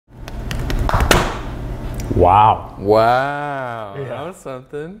Wow. Wow. Yeah. That was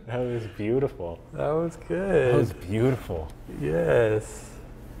something. That was beautiful. That was good. That was beautiful. Yes.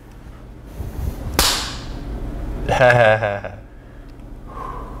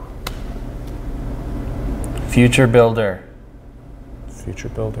 Future builder. Future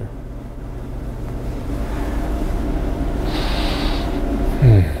builder.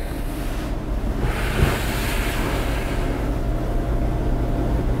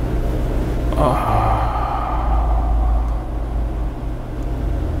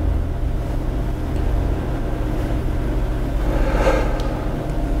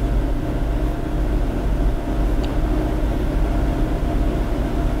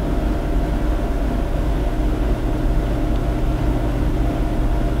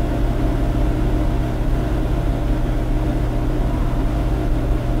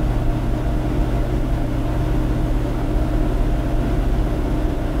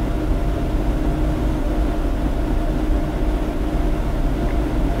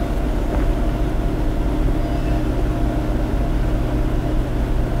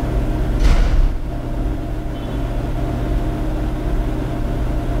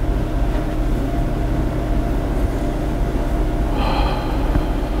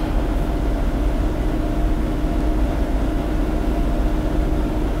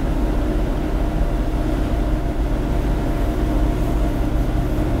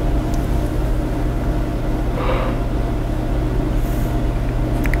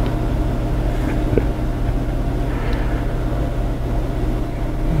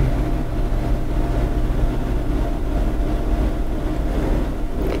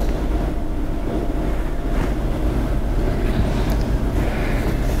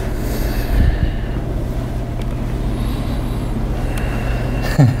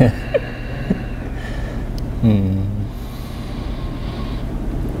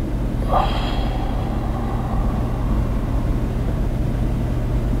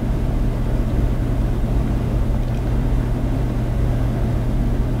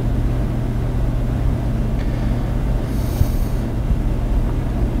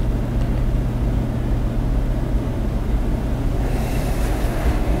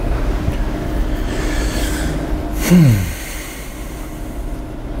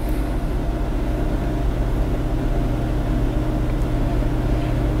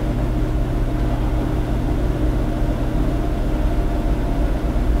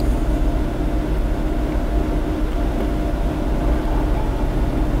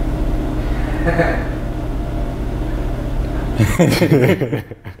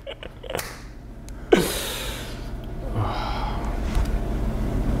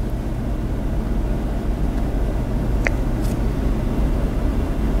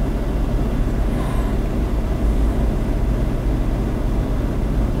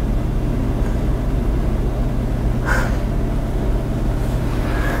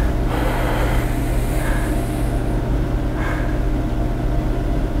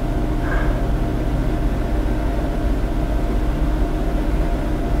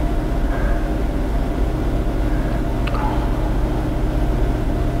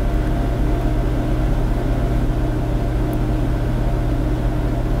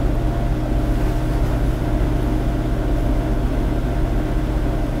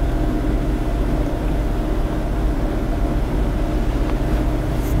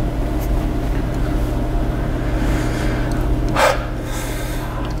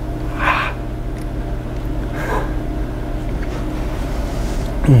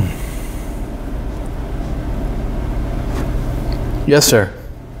 Yes, sir.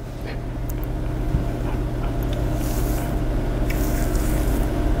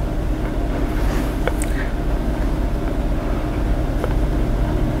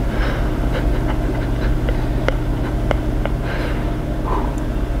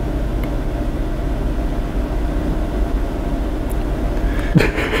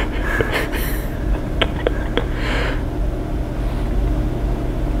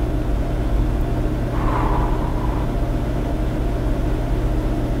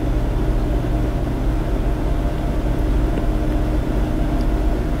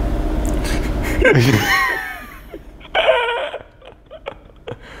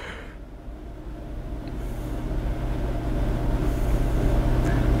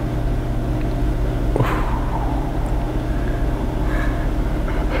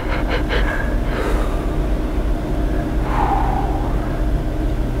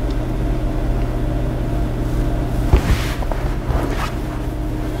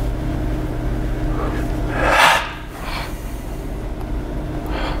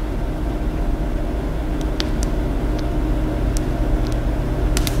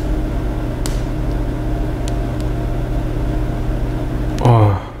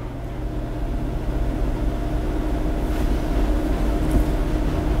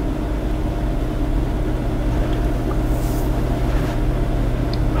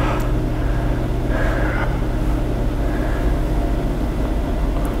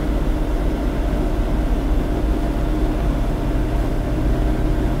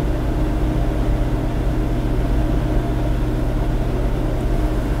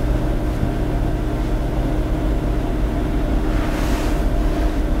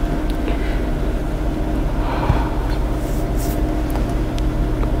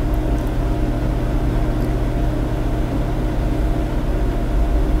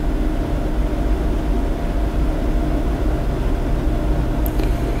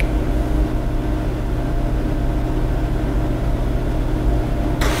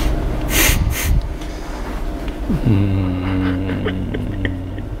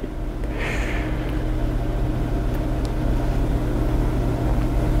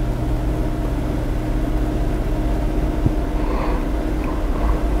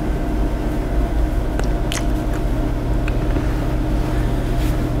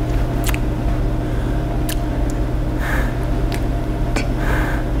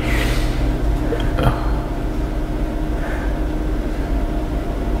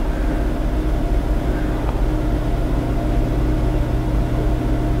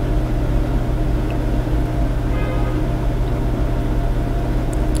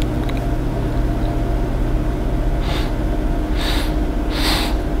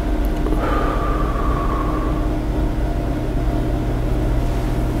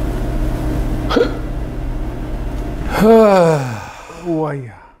 Oh,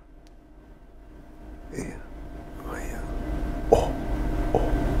 yeah. Yeah. Oh, yeah. Oh,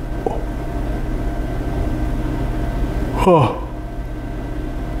 oh, oh. Oh.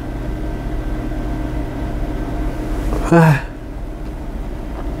 Ah.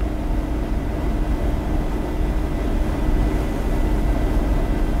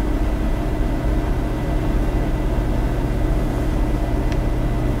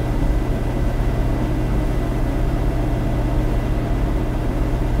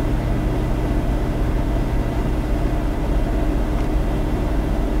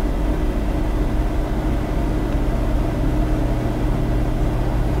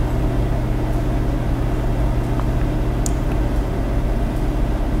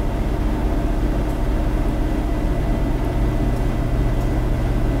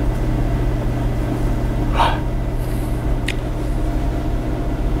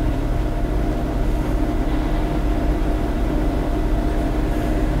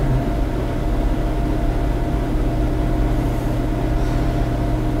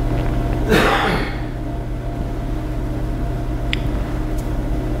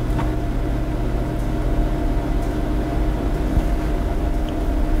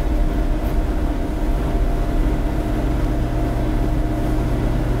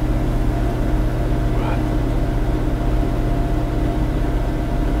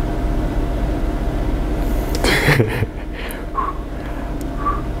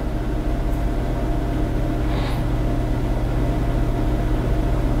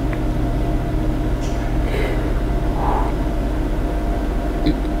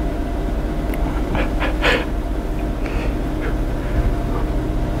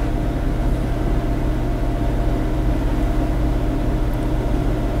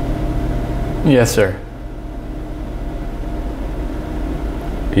 Yes, sir.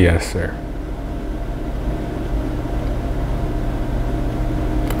 Yes, sir.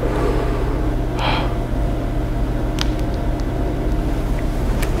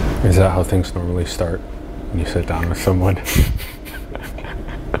 Is that how things normally start when you sit down with someone?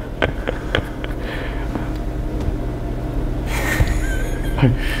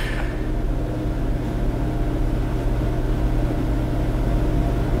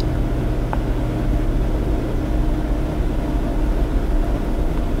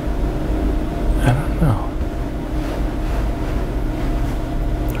 I don't know.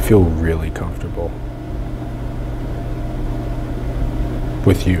 I feel really comfortable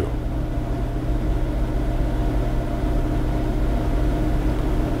with you.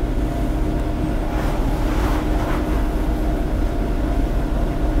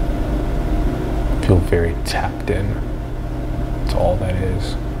 I feel very tapped in. It's all that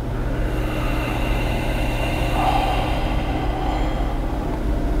is.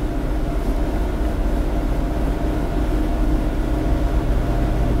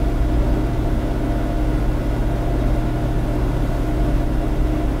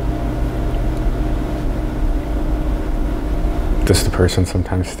 Does the person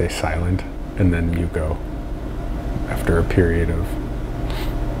sometimes stay silent and then you go after a period of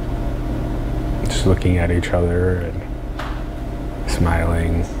just looking at each other and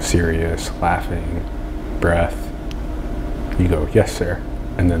smiling, serious, laughing, breath? You go, yes, sir.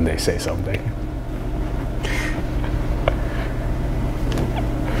 And then they say something.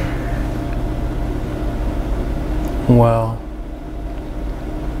 Well,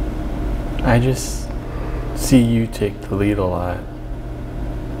 I just see you take the lead a lot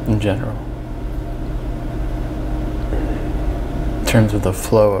in general. In terms of the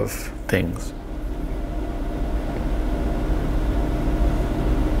flow of things.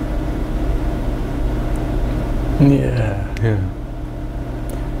 Yeah.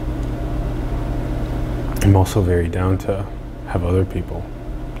 I'm also very down to have other people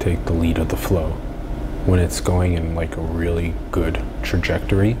take the lead of the flow when it's going in like a really good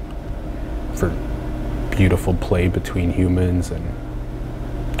trajectory for beautiful play between humans and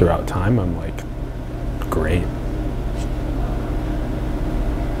throughout time. I'm like, great.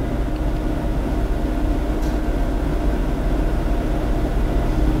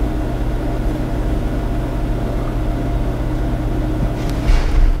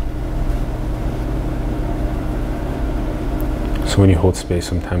 So when you hold space,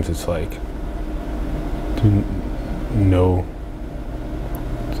 sometimes it's like no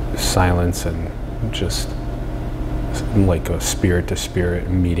silence and just like a spirit to spirit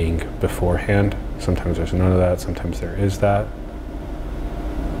meeting beforehand. Sometimes there's none of that, sometimes there is that.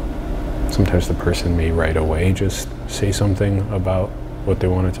 Sometimes the person may right away just say something about what they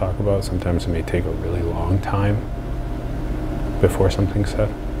want to talk about. Sometimes it may take a really long time before something's said.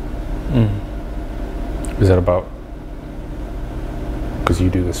 Is that about Because you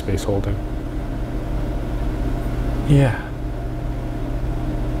do the space holding. Yeah.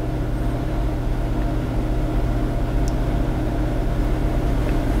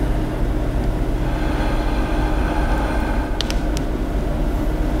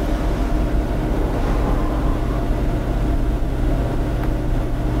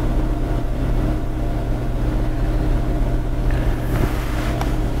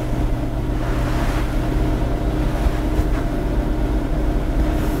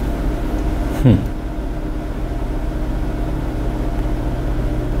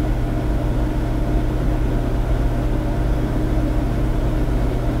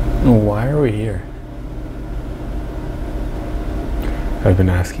 Why are we here? I've been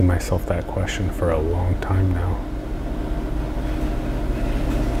asking myself that question for a long time now.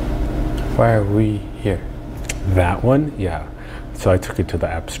 Why are we here? That one? Yeah. So I took it to the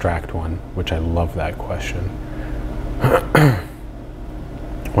abstract one, which I love that question.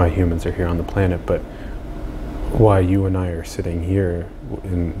 Why humans are here on the planet, but why you and I are sitting here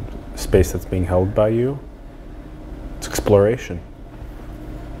in space that's being held by you? It's exploration.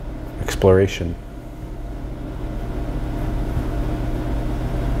 Exploration.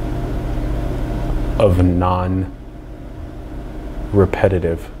 Of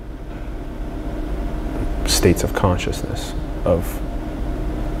non-repetitive states of consciousness, of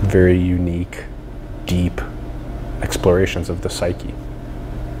very unique, deep explorations of the psyche,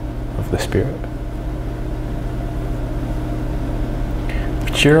 of the spirit.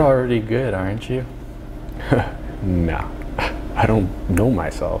 But you're already good, aren't you? No, I don't know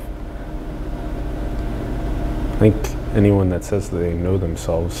myself. I think anyone that says that they know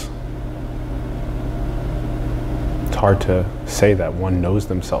themselves, it's hard to say that one knows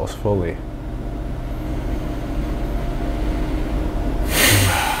themselves fully.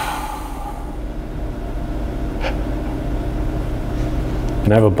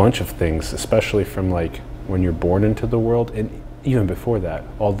 And I have a bunch of things, especially from like when you're born into the world, and even before that,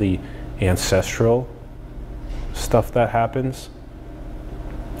 all the ancestral stuff that happens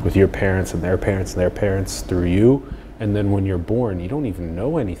with your parents and their parents and their parents through you. And then when you're born, you don't even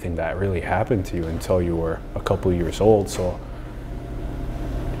know anything that really happened to you until you were a couple years old. So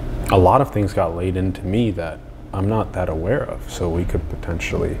a lot of things got laid into me that I'm not that aware of. So we could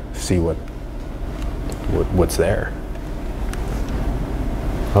potentially see what's there.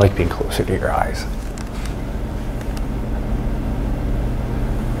 I like being closer to your eyes.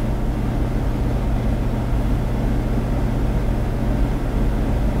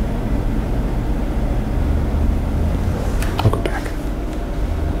 I'll go back.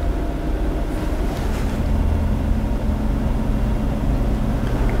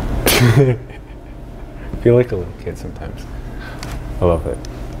 I feel like a little kid sometimes. I love it.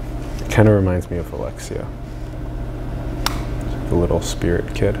 It kind of reminds me of Alexia. The little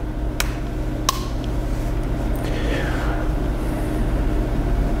spirit kid.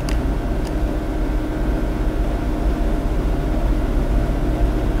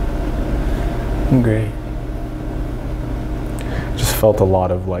 Great. Just felt a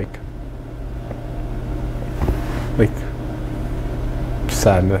lot of like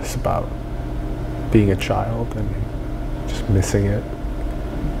sadness about being a child and just missing it.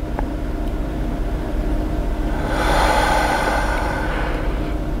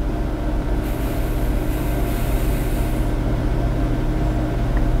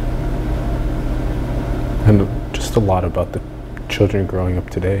 And just a lot about the children growing up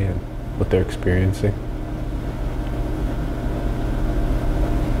today and what they're experiencing.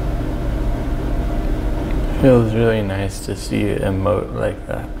 It feels really nice to see you emote like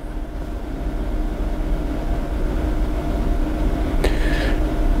that.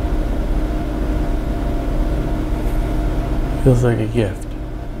 Feels like a gift.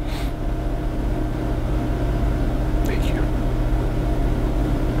 Thank you.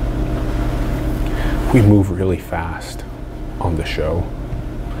 We move really fast on the show.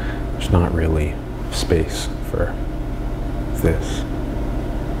 There's not really space for this.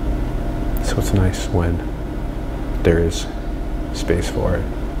 So it's nice when there is space for it.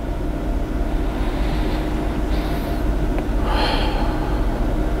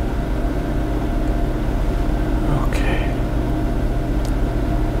 Okay.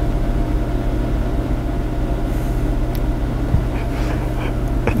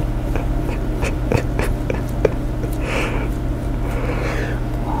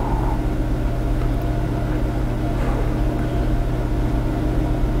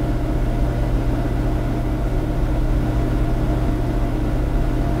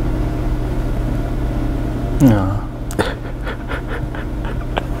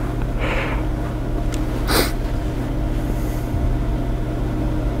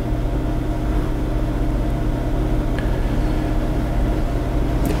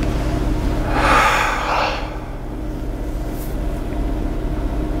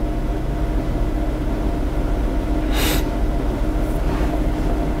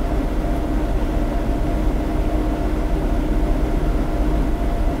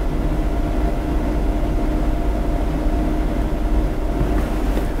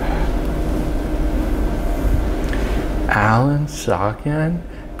 Allen shotgun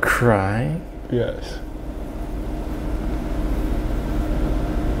crying? Yes.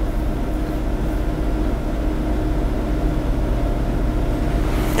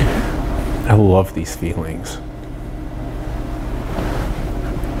 I love these feelings.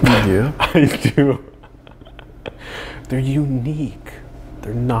 You do? I do. They're unique.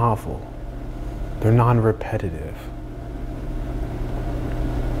 They're novel. They're non-repetitive.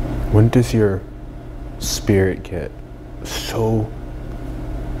 When does your spirit get so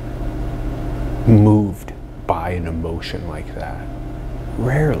moved by an emotion like that?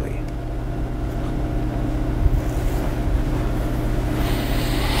 Rarely.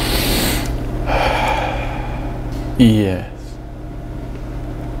 Yes.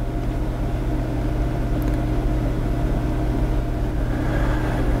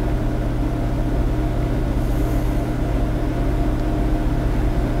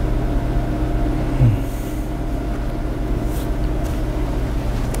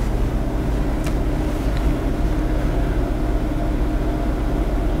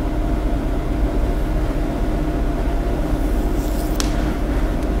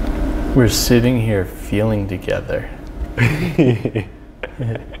 We're sitting here feeling together.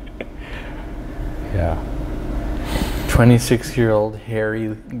 Yeah. 26-year-old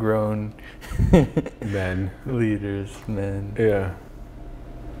hairy grown Men. leaders, men. Yeah.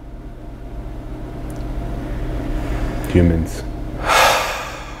 Humans.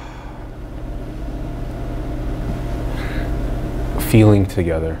 Feeling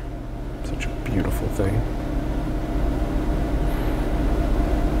together. Such a beautiful thing.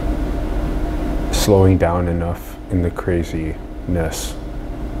 Slowing down enough in the craziness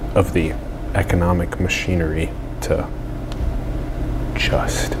of the economic machinery to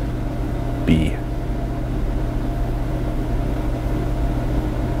just be.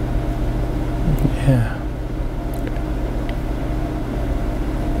 Yeah.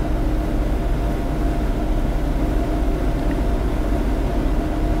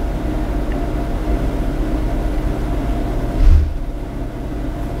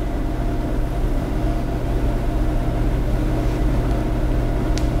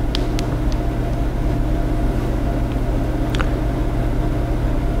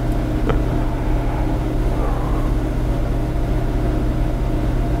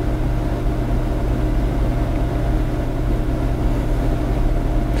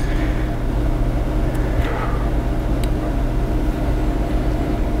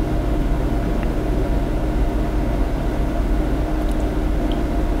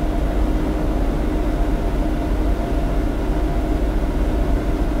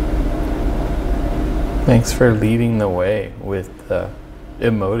 Thanks for leading the way with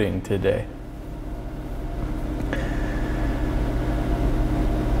emoting today.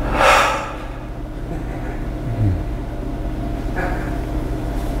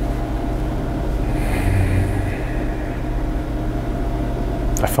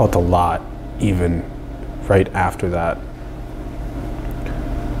 I felt a lot even right after that.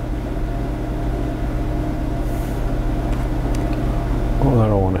 Well, I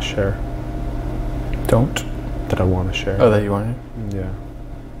don't want to share. Don't? That I want to share. Oh, that you wanted? Yeah.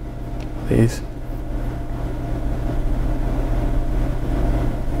 Please.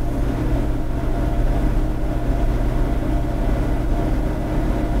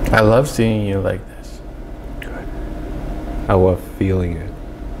 I love seeing you like this. Good. I love feeling it.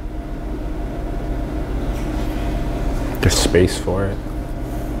 There's space for it.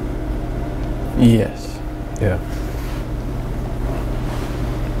 Yes. Yeah.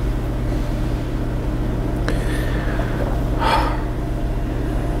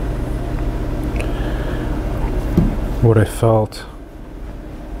 What I felt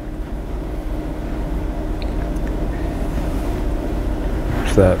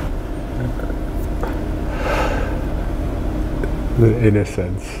was that the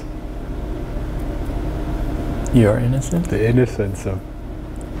innocence. You're innocent? The innocence of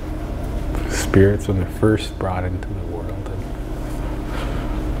spirits when they're first brought into the world,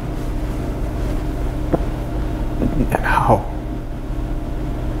 and how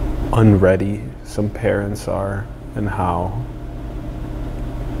unready some parents are, and how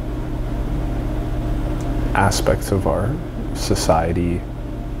aspects of our society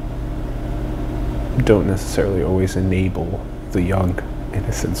don't necessarily always enable the young,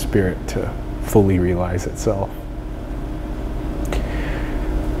 innocent spirit to fully realize itself.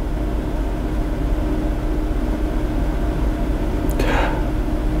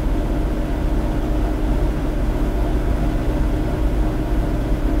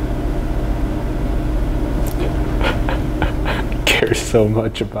 Care so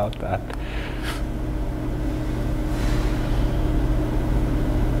much about that.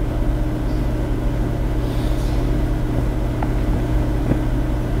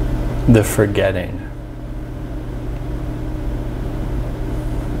 The forgetting.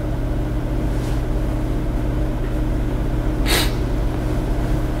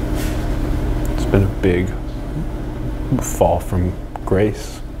 It's been a big fall from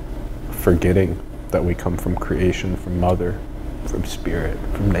grace, forgetting that we come from creation, from mother, from spirit,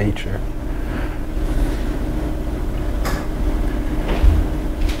 from nature.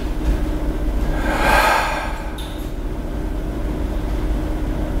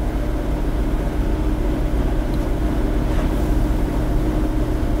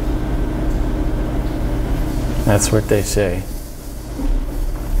 That's what they say.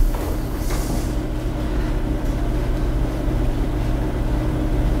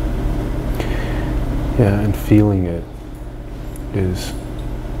 Yeah, and feeling it is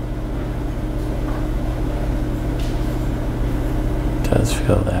Does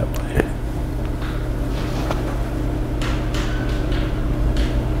feel that way.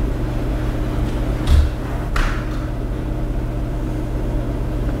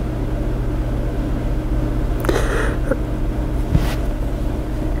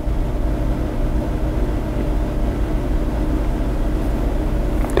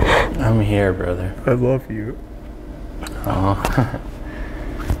 I'm here, brother. I love you. Oh.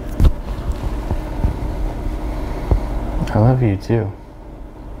 I love you too.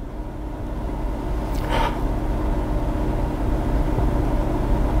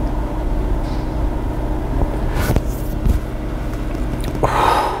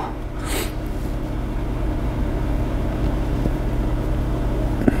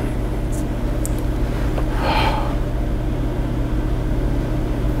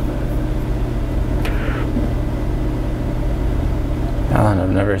 Allen, I've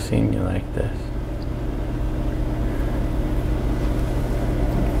never seen you like this.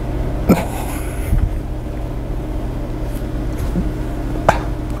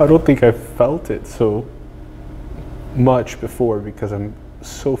 I don't think I've felt it so much before because I'm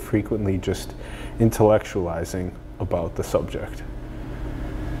so frequently just intellectualizing about the subject.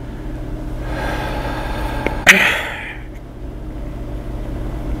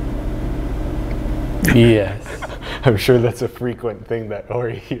 Yes. I'm sure that's a frequent thing that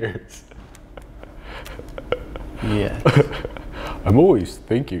Ori hears. Yes. I'm always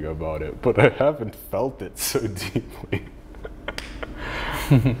thinking about it, but I haven't felt it so deeply.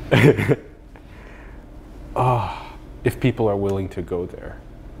 If people are willing to go there.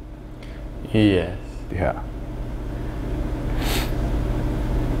 Yes. Yeah.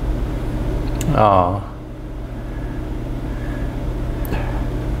 Oh.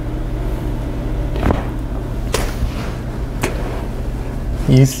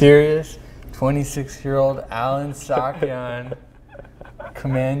 You serious? 26-year-old Allen Sakyan,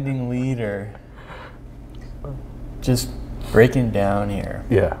 commanding leader, just breaking down here.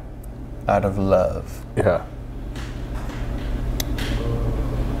 Yeah. Out of love. Yeah.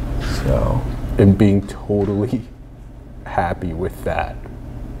 So. And being totally happy with that.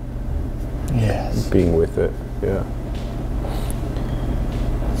 Yes. Being with it. Yeah.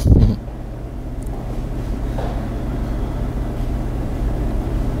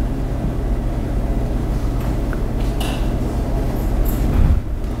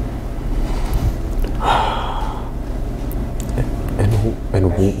 And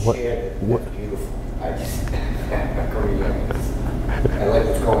what? That's beautiful. I just agree. I like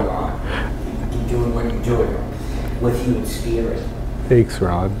what's going on. Keep doing what you're doing with you in spirit. Thanks,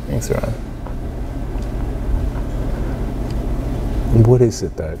 Ron. Thanks, Ron. What is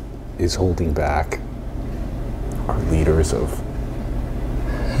it that is holding back our leaders of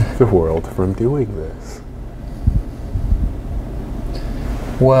the world from doing this?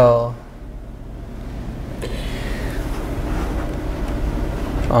 Well,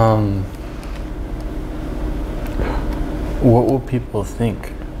 what will people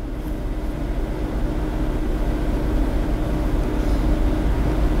think?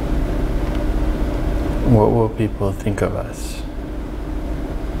 What will people think of us?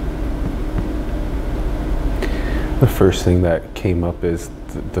 The first thing that came up is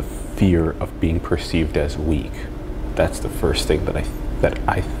the fear of being perceived as weak. That's the first thing that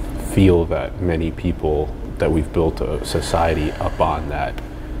I feel that many people, that we've built a society up on that.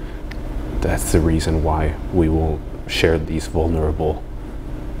 That's the reason why we won't share these vulnerable,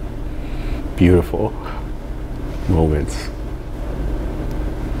 beautiful moments.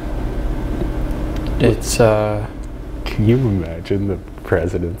 It's, Can you imagine the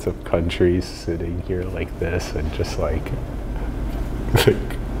presidents of countries sitting here like this and just like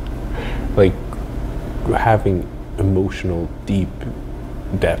having emotional, deep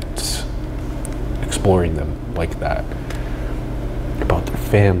depths, exploring them like that, about their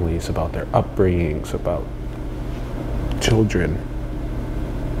families, about their upbringings, about children.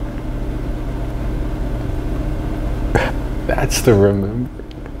 That's the remembering.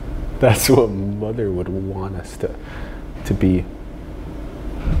 That's what Mother would want us to be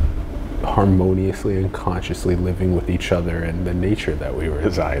harmoniously and consciously living with each other and the nature that we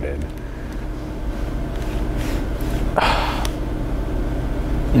reside in.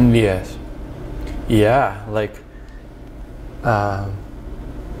 Yes. Yeah, like,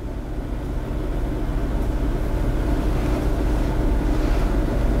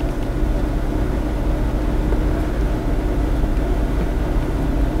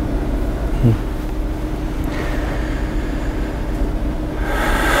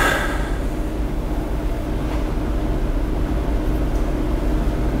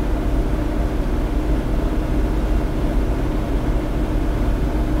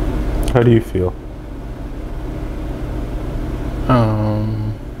 How do you feel?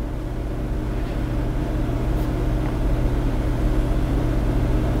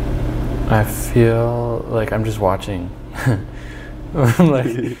 I feel like I'm just watching. I'm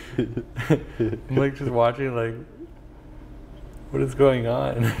like, I'm like just watching, like, what is going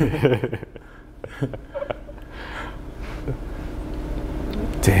on?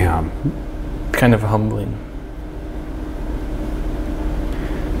 Damn. Kind of humbling.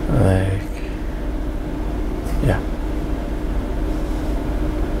 Like, yeah.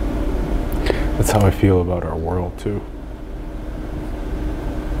 That's how I feel about our world too.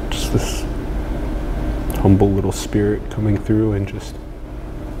 Just this humble little spirit coming through and just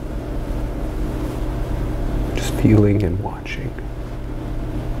feeling and watching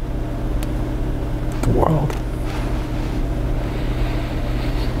the world.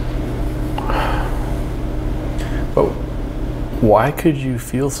 But why could you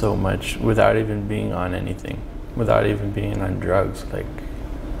feel so much without even being on anything? Without even being on drugs? Like,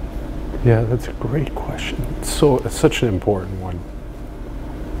 yeah, that's a great question. It's such an important one.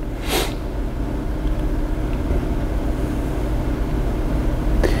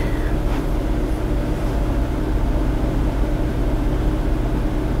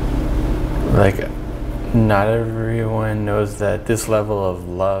 Like, not everyone knows that this level of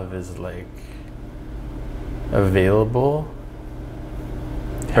love is, like, available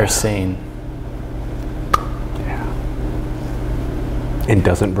or sane. Yeah. And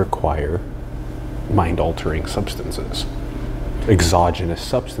doesn't require mind-altering substances, exogenous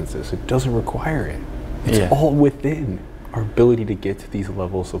substances. It doesn't require it. It's all within our ability to get to these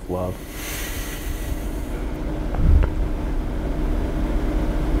levels of love.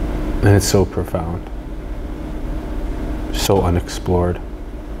 And it's so profound, so unexplored.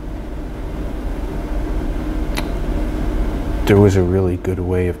 There was a really good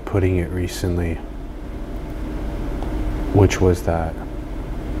way of putting it recently, which was that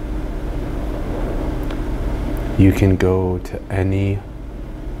you can go to any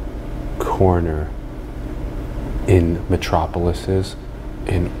corner in metropolises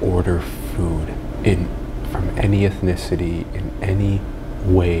and order food from any ethnicity in any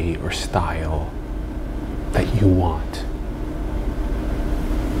way or style that you want.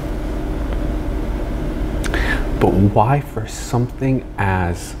 But why for something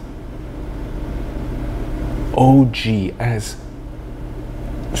as OG, as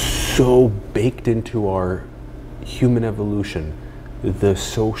so baked into our human evolution, the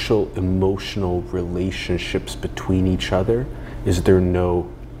social, emotional relationships between each other, is there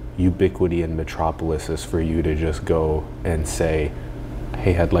no ubiquity in metropolises for you to just go and say,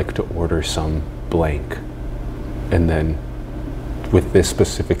 hey, I'd like to order some blank, and then with this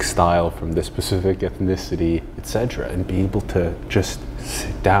specific style from this specific ethnicity, etc., and be able to just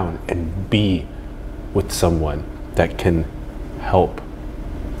sit down and be with someone that can help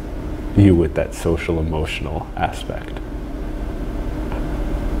you with that social emotional aspect.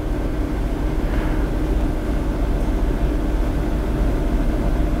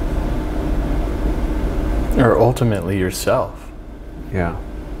 Or ultimately yourself. Yeah.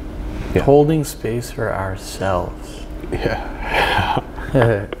 Holding space for ourselves. Yeah.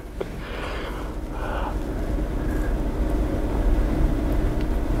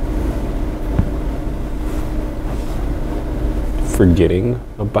 Forgetting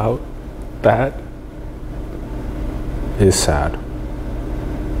about that is sad.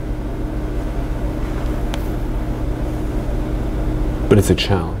 But it's a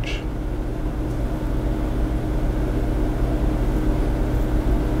challenge.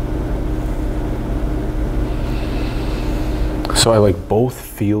 So I like both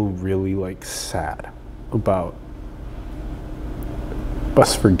feel really like sad about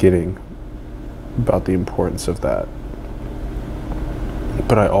us forgetting about the importance of that.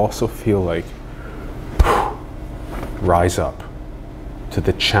 But I also feel like rise up to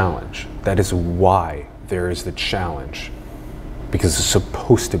the challenge. That is why there is the challenge, because it's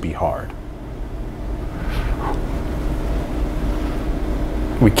supposed to be hard.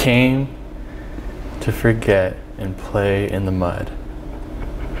 We came to forget and play in the mud.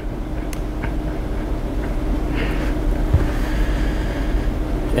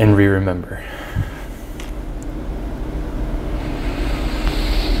 And re-remember.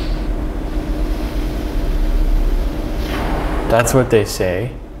 That's what they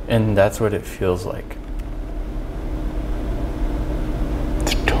say, and that's what it feels like.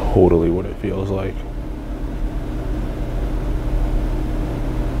 It's totally what it feels like.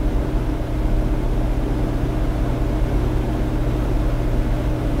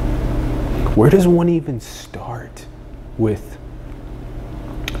 Where does one even start with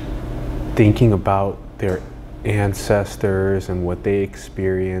thinking about their ancestors and what they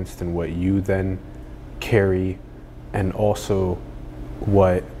experienced and what you then carry, and also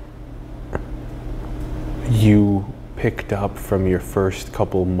what you picked up from your first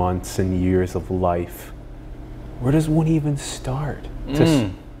couple months and years of life? Where does one even start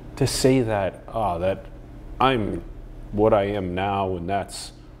to say that, that I'm what I am now, and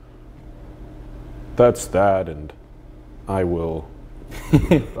that's that, and I will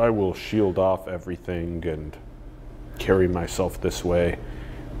shield off everything and carry myself this way?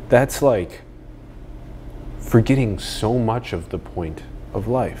 That's like forgetting so much of the point of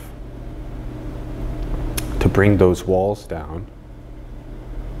life. To bring those walls down,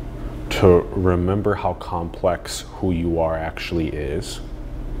 to remember how complex who you are actually is,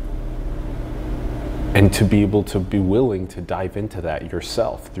 and to be able to be willing to dive into that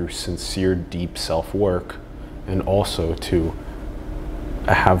yourself through sincere, deep self-work, and also to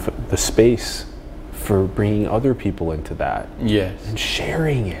have the space for bringing other people into that. Yes. And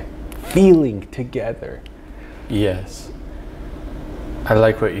sharing it, feeling together. Yes. I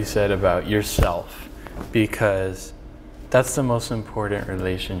like what you said about yourself, because that's the most important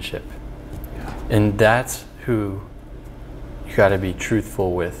relationship. Yeah. And that's who you got to be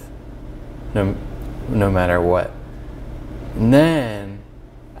truthful with, no matter what. And then,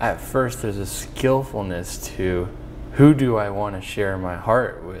 at first, there's a skillfulness to who do I want to share my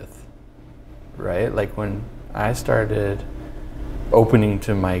heart with, right? Like when I started opening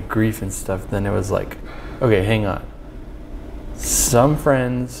to my grief and stuff, then it was like, okay, hang on. Some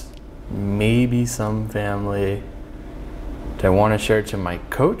friends, maybe some family. Do I want to share it to my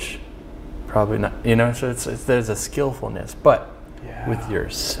coach? Probably not. You know, so there's a skillfulness. But with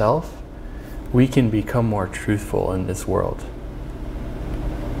yourself, we can become more truthful in this world.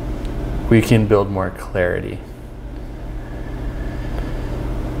 We can build more clarity.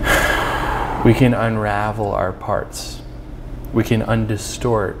 We can unravel our parts. We can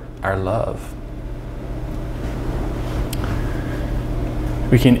undistort our love.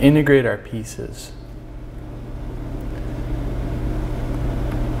 We can integrate our pieces.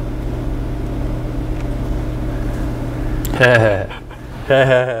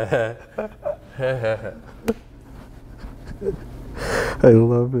 I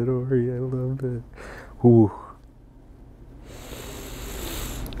love it, Ori. I love it. Ooh.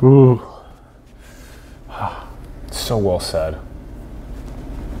 Ooh. So well said.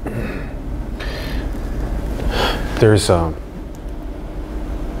 There's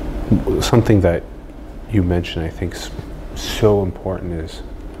something that you mentioned I think is so important, is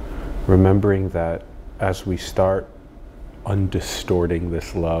remembering that as we start undistorting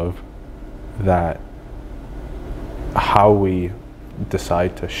this love, that how we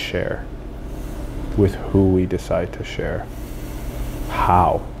decide to share, with who we decide to share,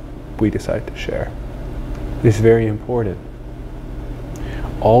 how we decide to share, is very important.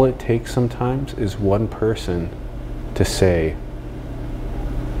 All it takes sometimes is one person to say,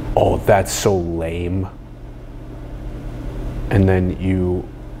 oh, that's so lame. And then you,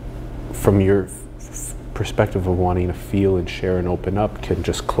 from your perspective of wanting to feel and share and open up, can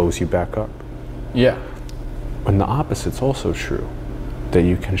just close you back up. Yeah. And the opposite's also true. That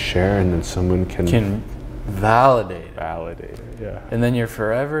you can share and then someone can validate it. Validate it, yeah. And then you're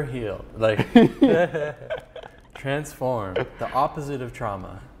forever healed. Like, transform. The opposite of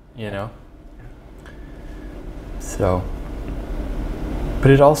trauma, you know? So,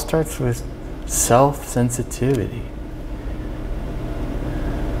 but it all starts with self-sensitivity.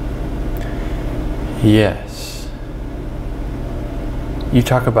 Yes. You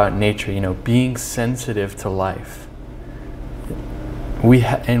talk about nature, you know, being sensitive to life.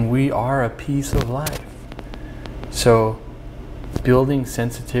 And we are a piece of life. So building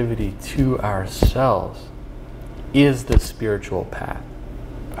sensitivity to ourselves is the spiritual path.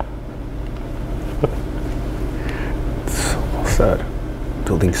 said,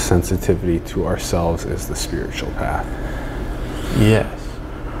 building sensitivity to ourselves is the spiritual path. Yes.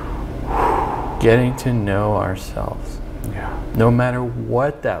 Getting to know ourselves. Yeah. No matter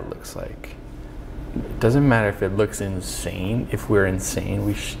what that looks like. It doesn't matter if it looks insane. If we're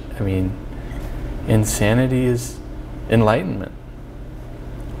insane, insanity is enlightenment.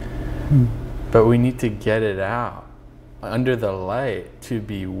 But we need to get it out under the light to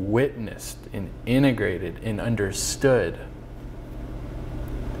be witnessed and integrated and understood.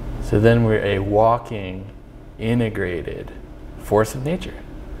 So then we're a walking, integrated force of nature.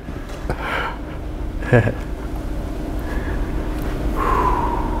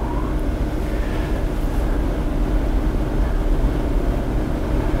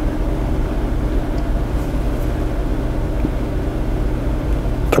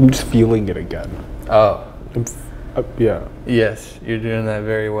 I'm just feeling it again. Oh. Yeah. Yes, you're doing that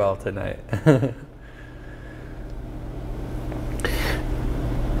very well tonight.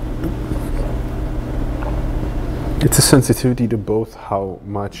 It's a sensitivity to both how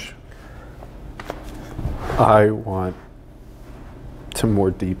much I want to more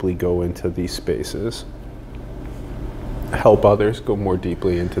deeply go into these spaces, help others go more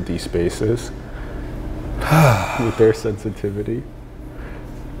deeply into these spaces with their sensitivity,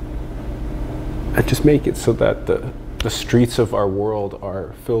 and just make it so that the streets of our world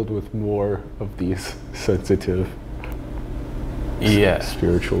are filled with more of these sensitive,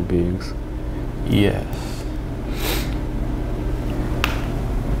 spiritual beings. Yes.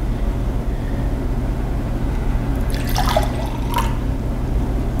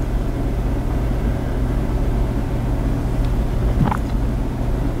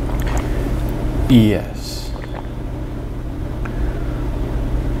 Yes.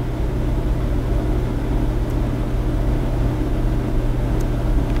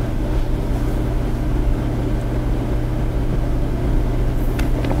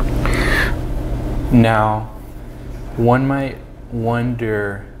 Now, one might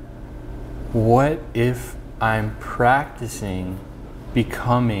wonder, what if I'm practicing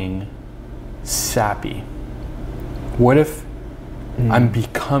becoming sappy? What if I'm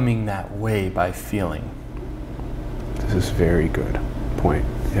becoming that way by feeling? This is a very good point.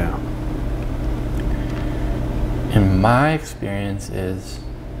 Yeah. And my experience is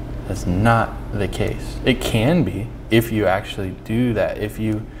that's not the case. It can be if you actually do that. If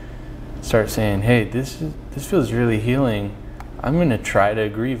you start saying, hey, this feels really healing, I'm going to try to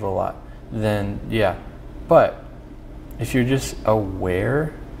grieve a lot, then yeah. But if you're just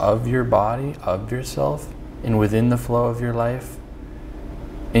aware of your body, of yourself, and within the flow of your life,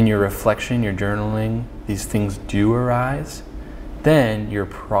 in your reflection, your journaling, these things do arise, then you're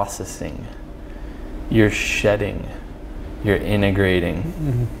processing, you're shedding, you're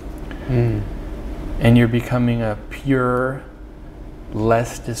integrating, and you're becoming a pure,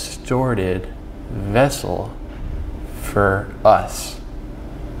 less distorted vessel for us.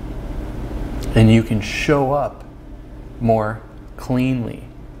 And you can show up more cleanly,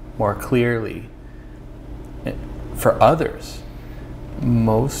 more clearly for others.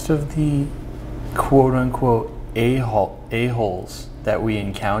 Most of the quote-unquote a-holes that we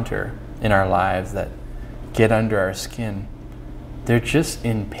encounter in our lives that get under our skin, they're just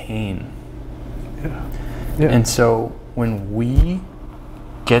in pain. Yeah. And so when we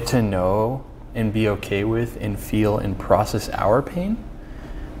get to know and be okay with and feel and process our pain,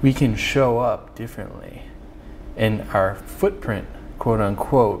 we can show up differently. And our footprint,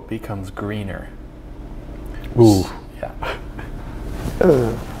 quote-unquote, becomes greener. Ooh. Yeah.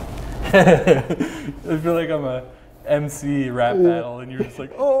 I feel like I'm a MC rap battle and you're just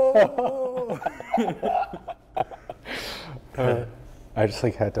like, oh. I just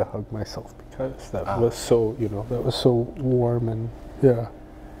had to hug myself because that was so, that was so warm and yeah.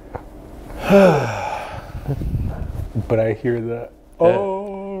 But I hear that.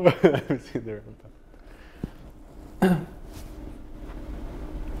 Oh. I was in there.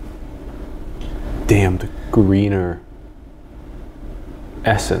 Damn, the greener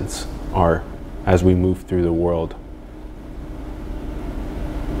essence are as we move through the world.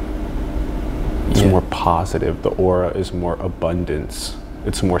 It's more positive. The aura is more abundance.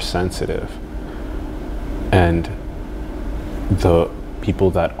 It's more sensitive. And the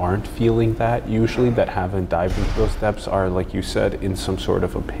people that aren't feeling that, usually that haven't dived into those depths, are, like you said, in some sort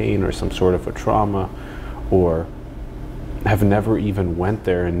of a pain or some sort of a trauma, or have never even went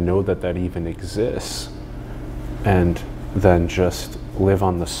there and know that that even exists, and then just live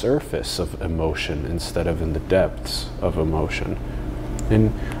on the surface of emotion instead of in the depths of emotion.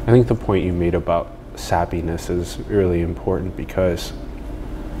 And I think the point you made about sappiness is really important, because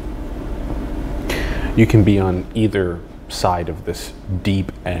you can be on either side of this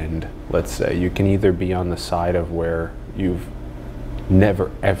deep end, let's say. You can either be on the side of where you've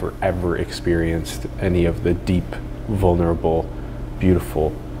never, ever, ever experienced any of the deep, vulnerable,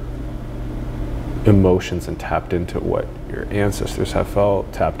 beautiful emotions and tapped into what your ancestors have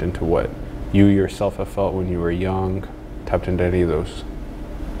felt, tapped into what you yourself have felt when you were young, tapped into any of those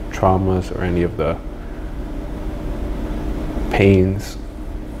traumas or any of the pains.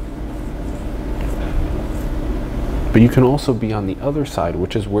 But you can also be on the other side,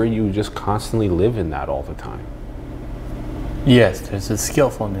 which is where you just constantly live in that all the time. Yes, there's a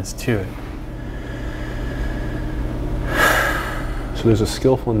skillfulness to it. So there's a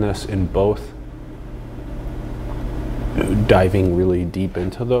skillfulness in both diving really deep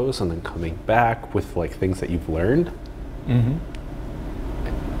into those and then coming back with like things that you've learned. Mm-hmm.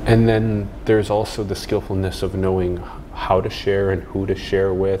 And then there's also the skillfulness of knowing how to share and who to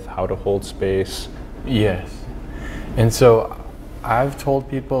share with, how to hold space. Yes. And so I've told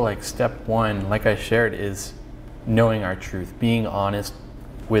people, like, step one, like I shared, is knowing our truth, being honest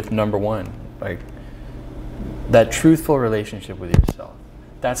with number one, like that truthful relationship with yourself.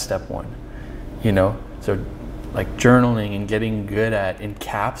 That's step one, you know? So like journaling and getting good at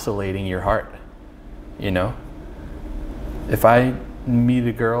encapsulating your heart, you know? If I meet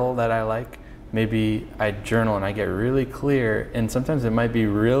a girl that I like, maybe I journal and I get really clear, and sometimes it might be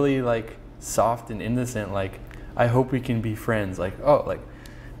really like soft and innocent, like, I hope we can be friends. Like, oh, like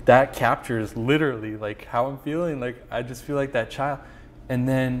that captures literally like how I'm feeling. Like, I just feel like that child. And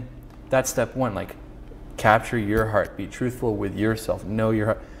then that's step one, like capture your heart, be truthful with yourself, know your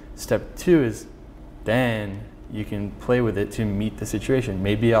heart. Step two is then you can play with it to meet the situation.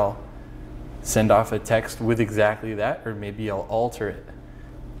 Maybe I'll send off a text with exactly that, or maybe I'll alter it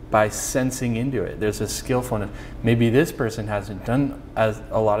by sensing into it. There's a skillfulness. Maybe this person hasn't done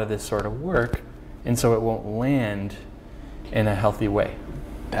a lot of this sort of work, and so it won't land in a healthy way.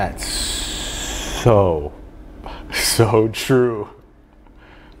 That's so true.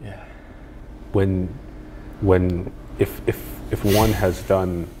 Yeah. If one has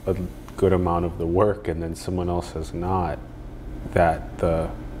done a good amount of the work and then someone else has not, that the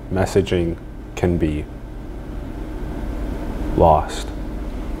messaging can be lost.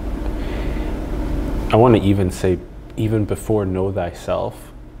 I want to even say, even before know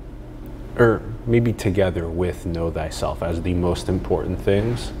thyself, or maybe together with know thyself as the most important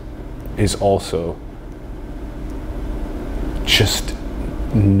things, is also just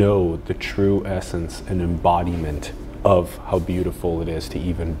know the true essence and embodiment of how beautiful it is to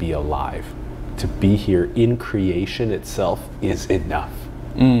even be alive. To be here in creation itself is enough.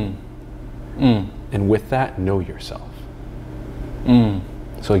 And with that, know yourself.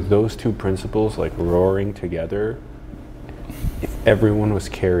 So like those two principles, like roaring together, if everyone was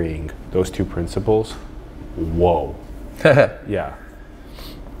carrying those two principles, whoa. Yeah.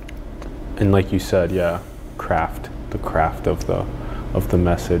 And like you said, yeah, the craft of the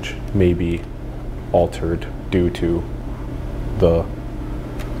message may be altered due to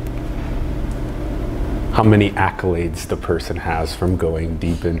how many accolades the person has from going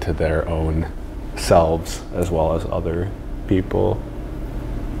deep into their own selves as well as other people.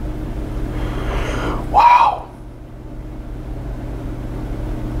 Wow.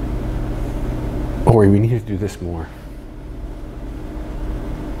 Ori, we need to do this more.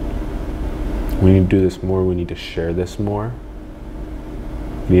 We need to do this more. We need to share this more.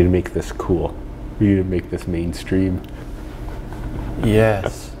 We need to make this cool. We need to make this mainstream.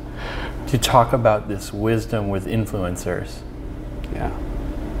 Yes. To talk about this wisdom with influencers. Yeah.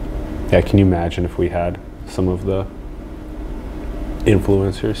 Yeah, can you imagine if we had some of the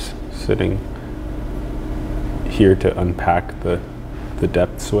influencers sitting here to unpack the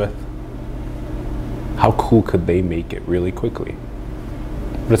depths with? How cool could they make it really quickly?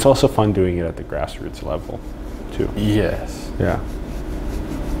 But it's also fun doing it at the grassroots level, too. Yes. Yeah.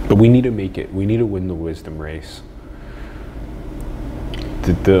 But we need to make it, we need to win the wisdom race.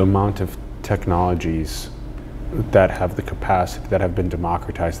 The amount of technologies that have the capacity, that have been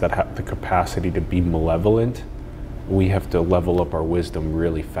democratized, that have the capacity to be malevolent, we have to level up our wisdom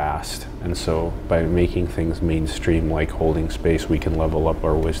really fast. And so by making things mainstream, like holding space, we can level up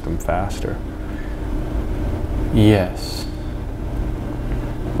our wisdom faster. Yes.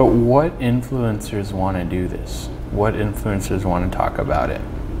 But what influencers want to do this? What influencers want to talk about it?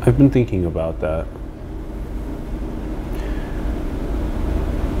 I've been thinking about that.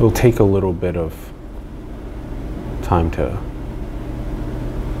 It'll take a little bit of time to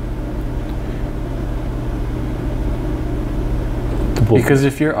because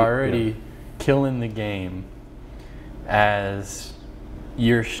if you're already killing the game as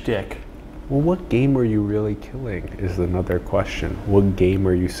your shtick, Well, what game are you really killing is another question. What game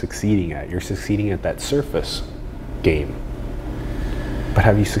are you succeeding at? You're succeeding at that surface game. But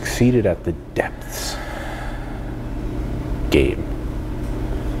have you succeeded at the depths game?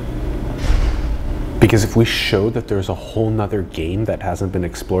 Because if we show that there's a whole nother game that hasn't been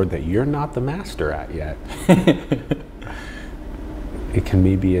explored that you're not the master at yet, it can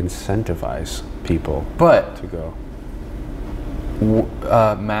maybe incentivize people to go.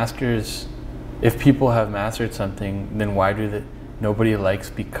 Masters, if people have mastered something, then why do nobody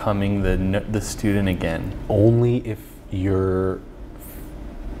likes becoming the student again? Only if you're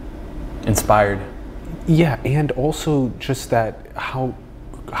inspired. Yeah, and also just that how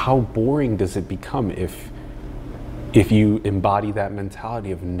boring does it become if you embody that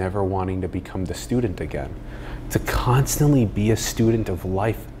mentality of never wanting to become the student again? To constantly be a student of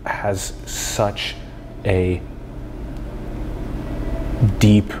life has such a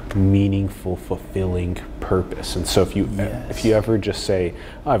deep, meaningful, fulfilling purpose. And so if you ever just say,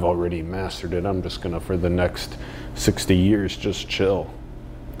 I've already mastered it, I'm just gonna for the next 60 years just chill.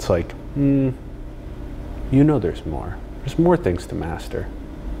 It's like, you know there's more. There's more things to master.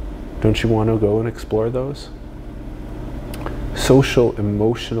 Don't you want to go and explore those? Social,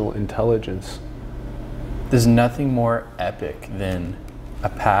 emotional intelligence. There's nothing more epic than a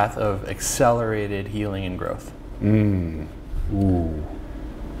path of accelerated healing and growth. Ooh.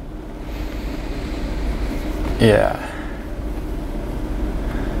 Yeah.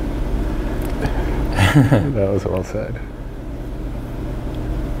 That was well said.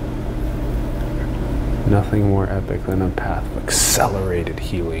 Nothing more epic than a path of accelerated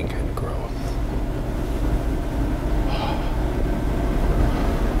healing and growth.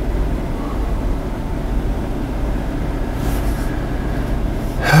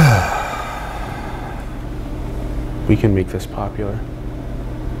 We can make this popular.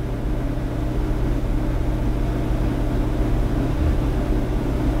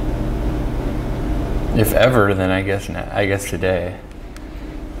 If ever, then I guess today.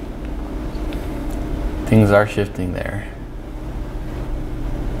 Things are shifting there.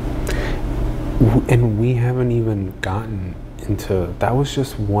 And we haven't even gotten into, that was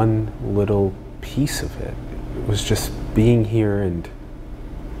just one little piece of it. It was just being here and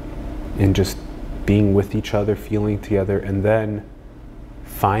just being with each other, feeling together, and then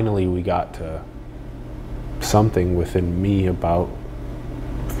finally we got to something within me about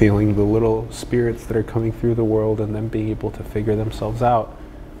feeling the little spirits that are coming through the world and then being able to figure themselves out.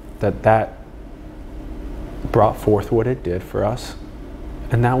 That brought forth what it did for us.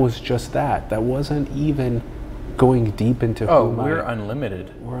 And that was just that. That wasn't even going deep into we're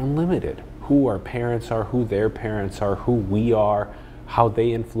unlimited. We're unlimited. Who our parents are, who their parents are, who we are, how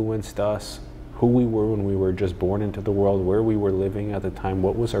they influenced us, who we were when we were just born into the world, where we were living at the time,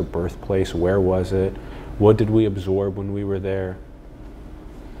 what was our birthplace, where was it, what did we absorb when we were there.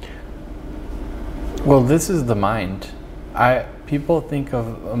 Well, this is the mind. People think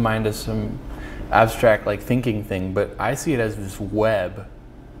of a mind as some abstract, like, thinking thing, but I see it as this web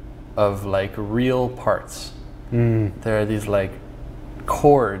of, like, real parts. There are these, like,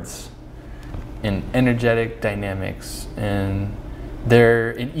 chords and energetic dynamics, and they're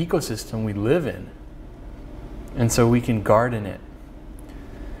an ecosystem we live in, and so we can garden it,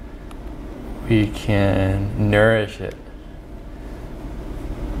 we can nourish it,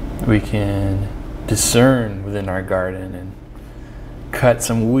 we can discern within our garden and cut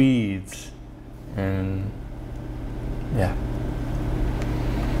some weeds. And yeah.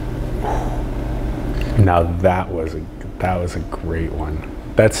 Now that was a great one.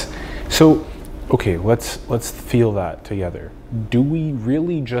 That's so okay, let's feel that together. Do we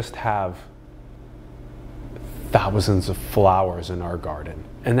really just have thousands of flowers in our garden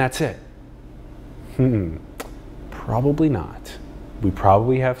and that's it? Probably not. We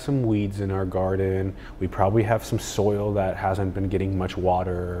probably have some weeds in our garden. We probably have some soil that hasn't been getting much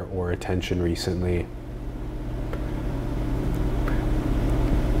water or attention recently.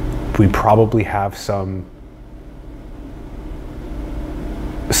 We probably have sometimes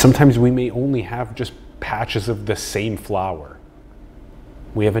we may only have just patches of the same flower.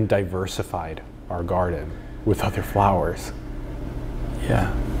 We haven't diversified our garden with other flowers.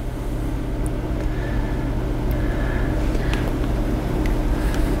 Yeah.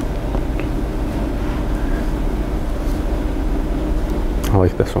 I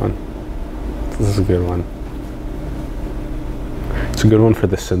like this one. This is a good one. It's a good one for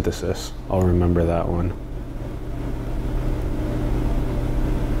the synthesis. I'll remember that one.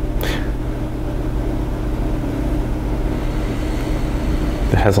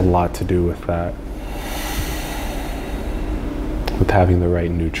 It has a lot to do with that. with having the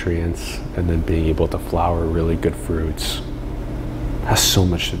right nutrients and then being able to flower really good fruits. Has so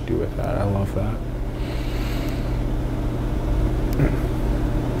much to do with that. I love that.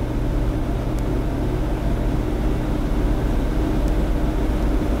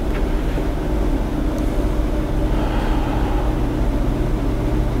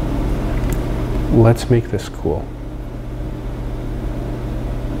 Let's make this cool.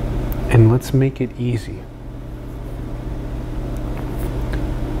 And let's make it easy.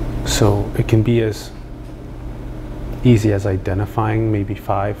 So it can be as easy as identifying maybe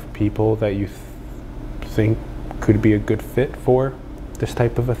 5 people that you think could be a good fit for this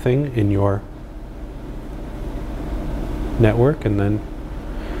type of a thing in your network, and then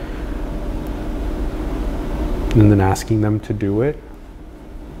asking them to do it.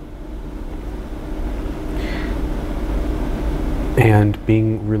 And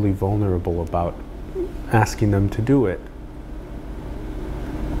being really vulnerable about asking them to do it.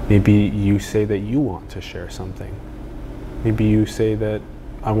 Maybe you say that you want to share something. Maybe you say that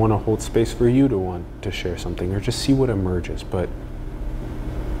I want to hold space for you to want to share something, or just see what emerges.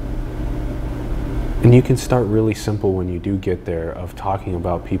 And you can start really simple when you do get there, of talking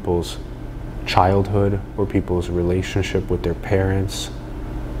about people's childhood or people's relationship with their parents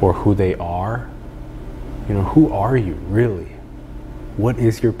or who they are. You know, who are you really? What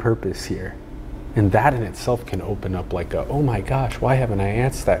is your purpose here? And that in itself can open up like a, oh my gosh, why haven't I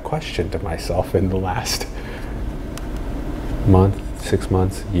answered that question to myself in the last month, 6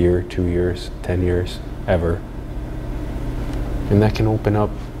 months, year, 2 years, 10 years, ever. And that can open up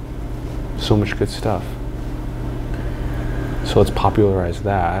so much good stuff. So let's popularize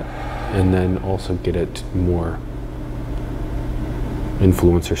that, and then also get it more.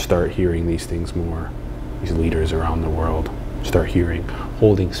 Influencers start hearing these things more. These leaders around the world start hearing,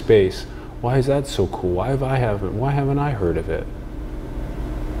 holding space. Why is that so cool? Why haven't I heard of it?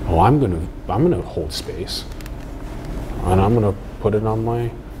 Oh, I'm gonna hold space, and I'm gonna put it on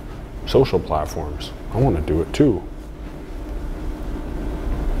my social platforms. I want to do it too.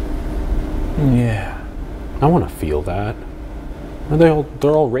 Yeah, I want to feel that. And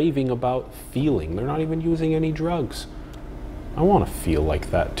they're all raving about feeling. They're not even using any drugs. I want to feel like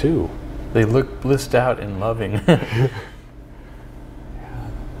that too. They look blissed out and loving.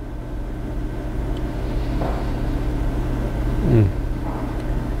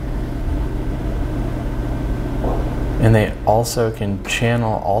 And they also can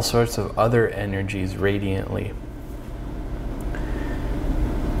channel all sorts of other energies radiantly,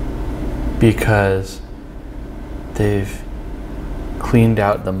 because they've cleaned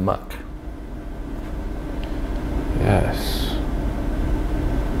out the muck. Yes.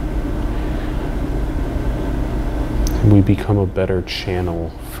 We become a better channel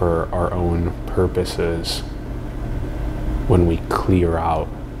for our own purposes when we clear out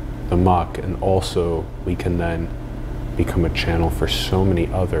the muck, and also we can then become a channel for so many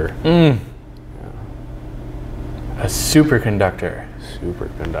other. Yeah. A superconductor.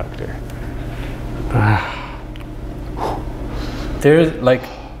 Superconductor. There's like,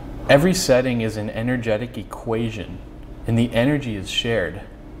 every setting is an energetic equation, and the energy is shared.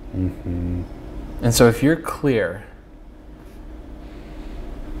 Mm-hmm. And so if you're clear,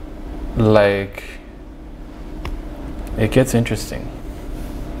 like, it gets interesting.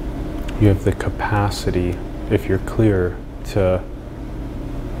 You have the capacity, if you're clear, to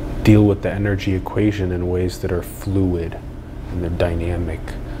deal with the energy equation in ways that are fluid and they're dynamic.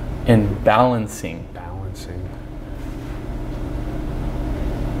 And balancing.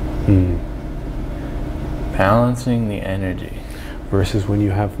 Balancing the energy. Versus when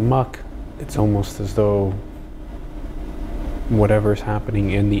you have muck, it's almost as though whatever's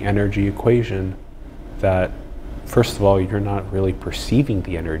happening in the energy equation, that first of all, you're not really perceiving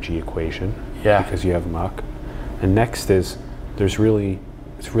the energy equation. Yeah. Because you have muck. And next is, it's really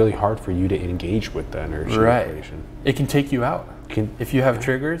hard for you to engage with the energy equation. It can take you out. If you have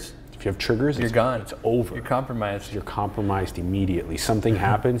triggers, you're gone. It's over. You're compromised. You're compromised immediately. Something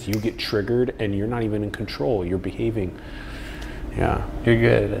happens, you get triggered, and you're not even in control. You're behaving. Yeah. You're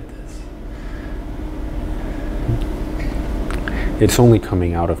good at this. It's only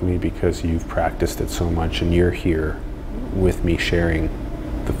coming out of me because you've practiced it so much, and you're here with me sharing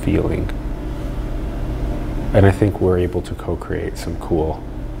the feeling. And I think we're able to co-create some cool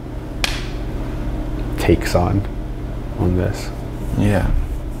takes on this. Yeah.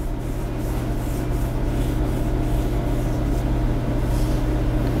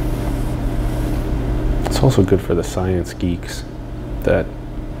 It's also good for the science geeks that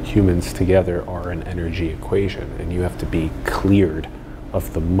humans together are an energy equation, and you have to be cleared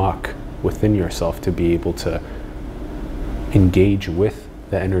of the muck within yourself to be able to engage with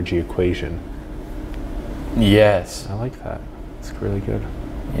the energy equation. Yes. I like that. It's really good.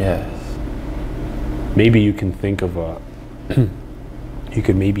 Yes. Maybe you can think of a, you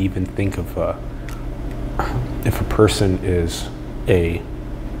could maybe even think of a, if a person is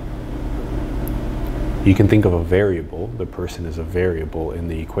you can think of a variable, the person is a variable in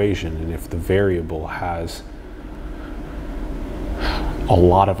the equation, and if the variable has a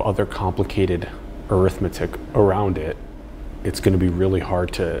lot of other complicated arithmetic around it, it's going to be really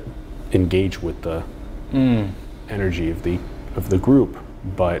hard to engage with the energy of the group.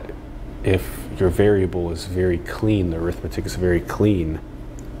 But if your variable is very clean, the arithmetic is very clean,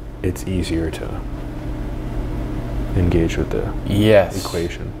 it's easier to engage with the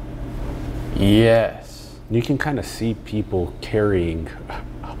equation. Yes. You can kind of see people carrying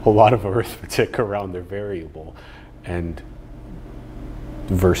a lot of arithmetic around their variable, and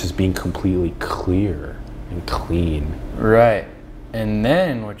versus being completely clear and clean. Right. And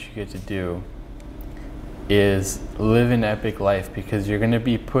then what you get to do is live an epic life, because you're going to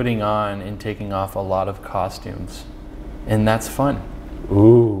be putting on and taking off a lot of costumes. And that's fun.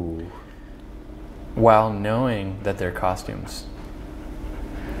 Ooh. While knowing that they're costumes.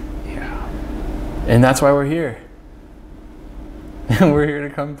 Yeah. And that's why we're here. We're here to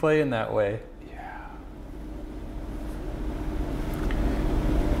come play in that way. Yeah.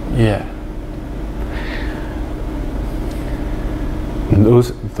 Yeah. And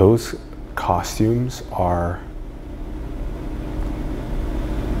those costumes are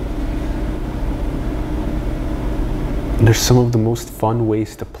they're some of the most fun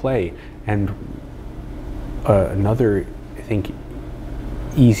ways to play. And another, I think,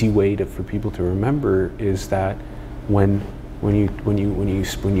 easy way for people to remember is that when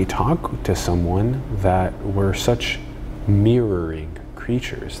you talk to someone, that we're such mirroring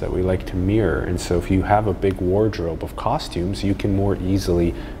creatures, that we like to mirror. And so if you have a big wardrobe of costumes, you can more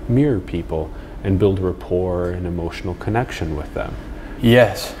easily mirror people and build rapport and emotional connection with them.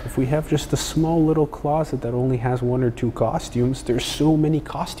 Yes. If we have just a small little closet that only has 1 or 2 costumes, there's so many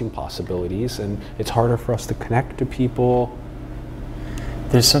costume possibilities, and it's harder for us to connect to people.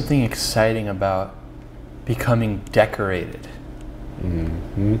 There's something exciting about becoming decorated.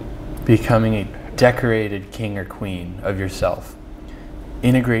 Mm-hmm. Becoming a decorated king or queen of yourself.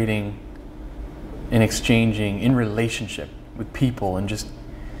 Integrating and exchanging in relationship with people, and just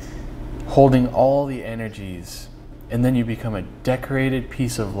holding all the energies. And then you become a decorated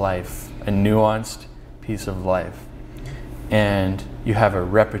piece of life, a nuanced piece of life. And you have a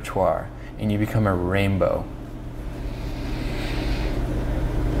repertoire, and you become a rainbow.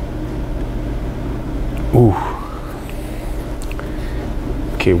 Ooh.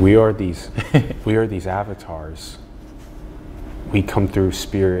 Okay, we are these avatars. We come through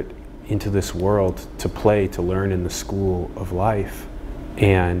spirit into this world to play, to learn in the school of life.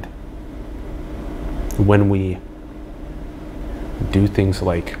 And when we do things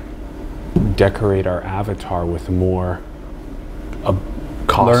like decorate our avatar with more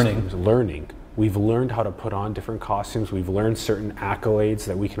costumes, learning. We've learned how to put on different costumes. We've learned certain accolades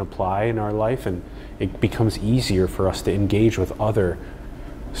that we can apply in our life, and it becomes easier for us to engage with other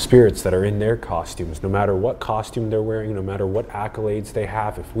spirits that are in their costumes, no matter what costume they're wearing, no matter what accolades they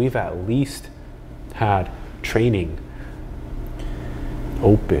have. If we've at least had training,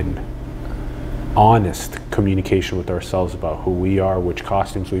 open, honest communication with ourselves about who we are, which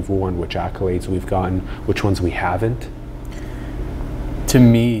costumes we've worn, which accolades we've gotten, which ones we haven't. To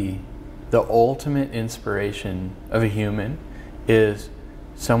me, the ultimate inspiration of a human is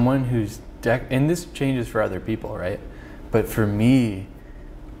someone who's and this changes for other people, right? But for me,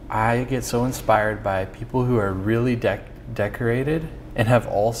 I get so inspired by people who are really decorated and have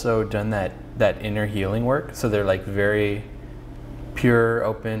also done that inner healing work. So they're like very pure,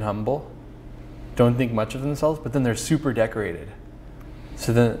 open, humble. Don't think much of themselves, but then they're super decorated.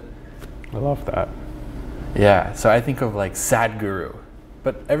 So then, I love that. Yeah, so I think of like Sadhguru,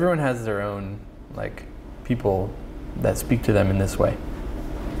 but everyone has their own like people that speak to them in this way.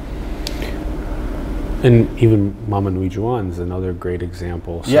 And even Mama Nui Juan's another great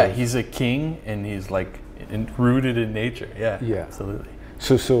example. So yeah, he's a king, and he's like rooted in nature. Yeah, absolutely.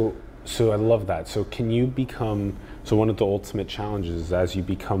 So I love that. So can you become, so one of the ultimate challenges is as you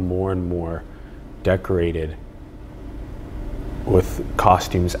become more and more decorated with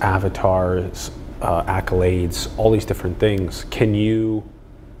costumes, avatars, accolades, all these different things, can you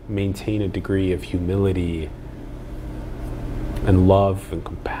maintain a degree of humility and love and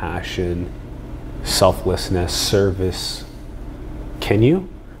compassion, selflessness, service? Can you?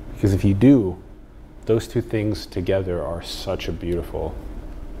 Because if you do, those two things together are such a beautiful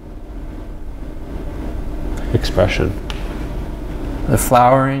expression. The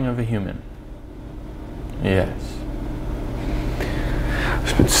flowering of a human. Yes.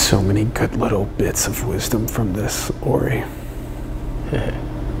 There's been so many good little bits of wisdom from this, Ori.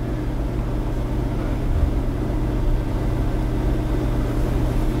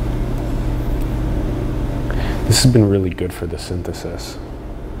 This has been really good for the synthesis.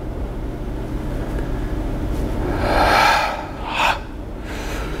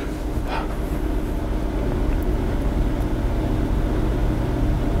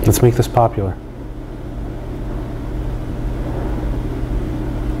 Let's make this popular.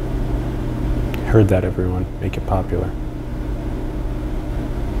 Heard that, everyone. Make it popular.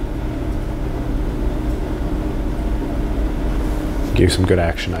 Gave some good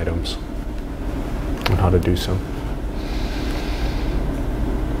action items on how to do so.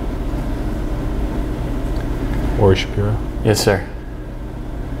 Ori Shapiro, Yes, sir.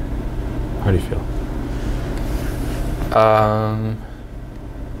 how do you feel?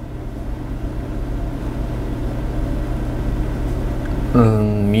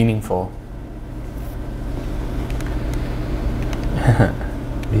 Meaningful.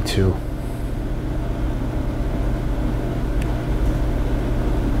 Me too.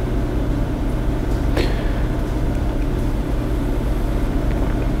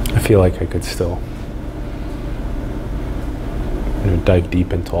 I feel like I could still, dive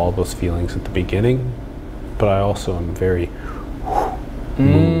deep into all those feelings at the beginning, but I also am very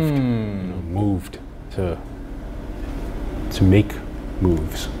moved to make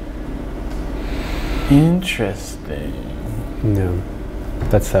moves. Interesting. Yeah,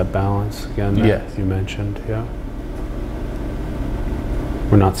 that's that balance again that Yes. you mentioned. Yeah,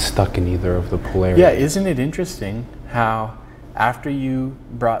 we're not stuck in either of the polarities. Yeah, isn't it interesting how after you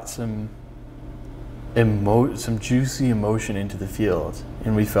brought some juicy emotion into the field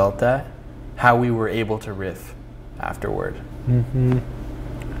and we felt that, how we were able to riff afterward. Mm-hmm.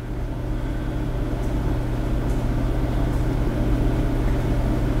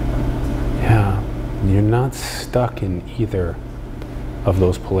 Yeah, you're not stuck in either of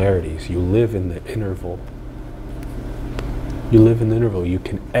those polarities. You live in the interval. You live in the interval. You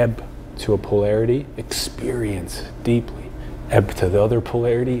can ebb to a polarity, experience deeply. Ebb to the other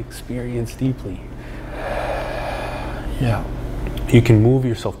polarity, experience deeply. Yeah. You can move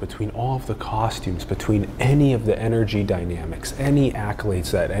yourself between all of the costumes, between any of the energy dynamics, any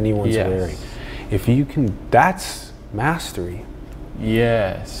accolades that anyone's Yes. wearing. If you can, that's mastery.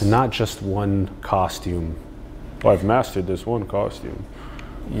 Yes. And not just one costume. Oh, I've mastered this one costume.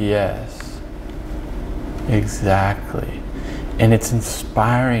 Yes. Exactly. And it's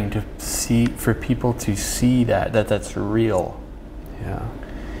inspiring to see, for people to see that's real. Yeah.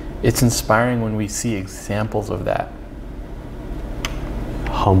 It's inspiring when we see examples of that.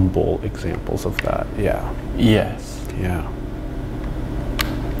 Humble examples of that. Yeah. Yes. Yeah.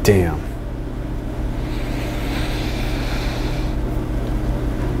 Damn.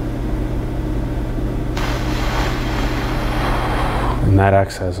 And that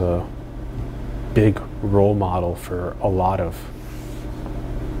acts as a big role model for a lot of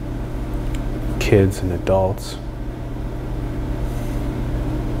kids and adults.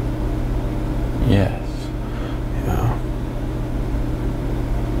 Yes. Yeah.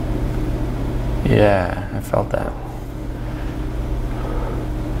 Yeah, I felt that.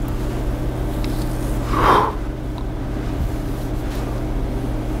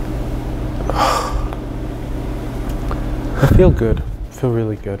 I feel good. I feel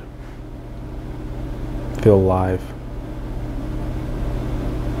really good. I feel alive.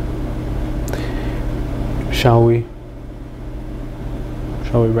 Shall we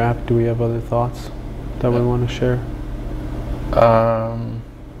wrap? Do we have other thoughts that we want to share?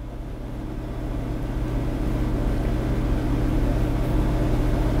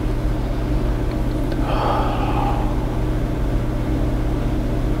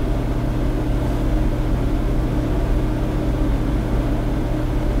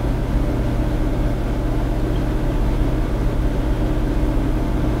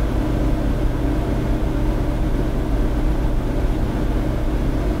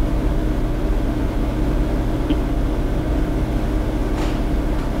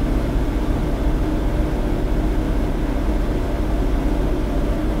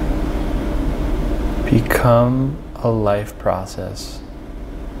 Become a life process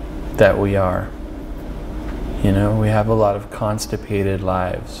that we are. You know, we have a lot of constipated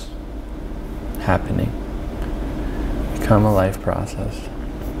lives happening. Become a life process.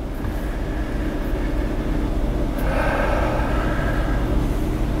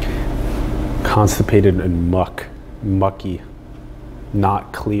 Constipated and mucky,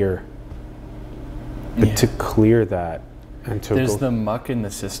 not clear. But Yeah. to clear that, And to there's the muck in the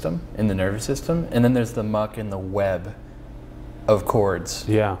system, in the nervous system, and then there's the muck in the web of chords.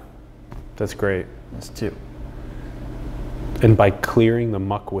 Yeah, that's great. That's two. And by clearing the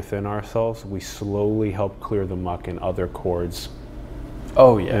muck within ourselves, we slowly help clear the muck in other chords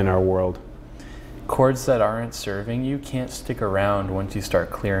Oh yeah. in our world. Chords that aren't serving you can't stick around once you start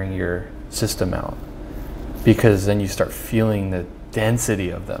clearing your system out, because then you start feeling the density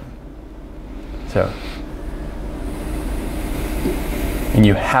of them. So, and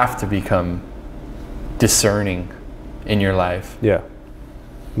you have to become discerning in your life. Yeah.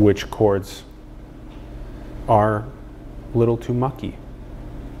 Which chords are a little too mucky,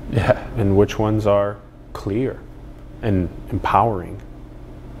 Yeah. and which ones are clear and empowering,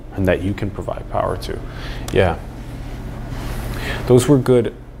 and that you can provide power to. Yeah. Those were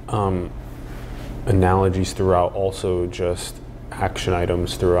good analogies throughout, also just action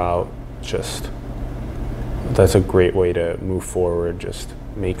items throughout. Just, that's a great way to move forward. Just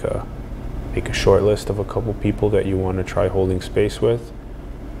make a short list of a couple people that you want to try holding space with,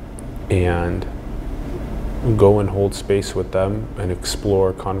 and go and hold space with them and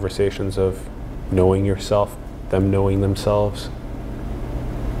explore conversations of knowing yourself, them knowing themselves.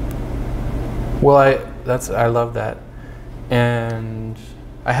 Well, I love that. And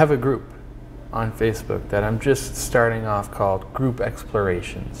I have a group on Facebook that I'm just starting off called Group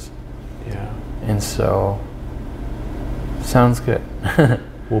Explorations. Yeah. And so, sounds good.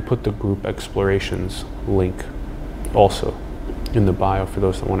 We'll put the group explorations link also in the bio for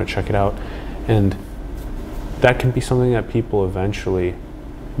those that want to check it out. And that can be something that people eventually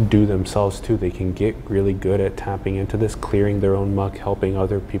do themselves too. They can get really good at tapping into this, clearing their own muck, helping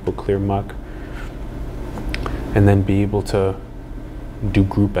other people clear muck, and then be able to do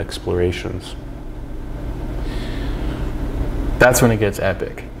group explorations. That's when it gets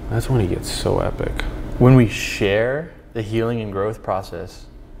epic. That's when it gets so epic. When we share the healing and growth process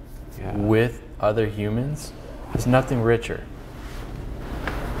Yeah. with other humans, there's nothing richer.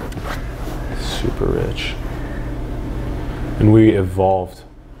 Super rich. And we evolved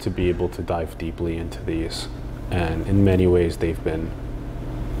to be able to dive deeply into these. And in many ways, they've been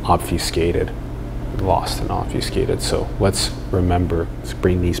obfuscated, lost and obfuscated. So let's remember, let's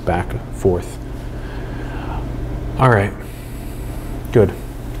bring these back forth. All right. Good.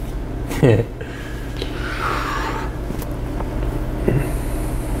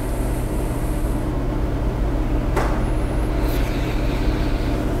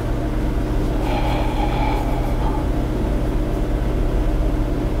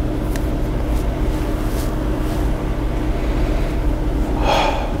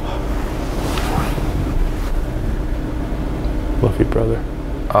 Love you, brother.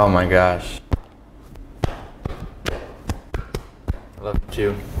 Oh my gosh. I love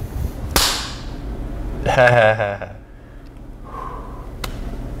you too.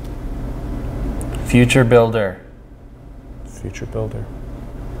 Future builder. Future builder.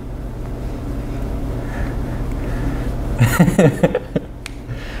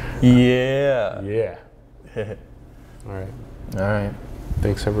 Yeah. Yeah. All right. All right.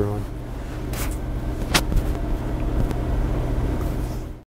 Thanks, everyone.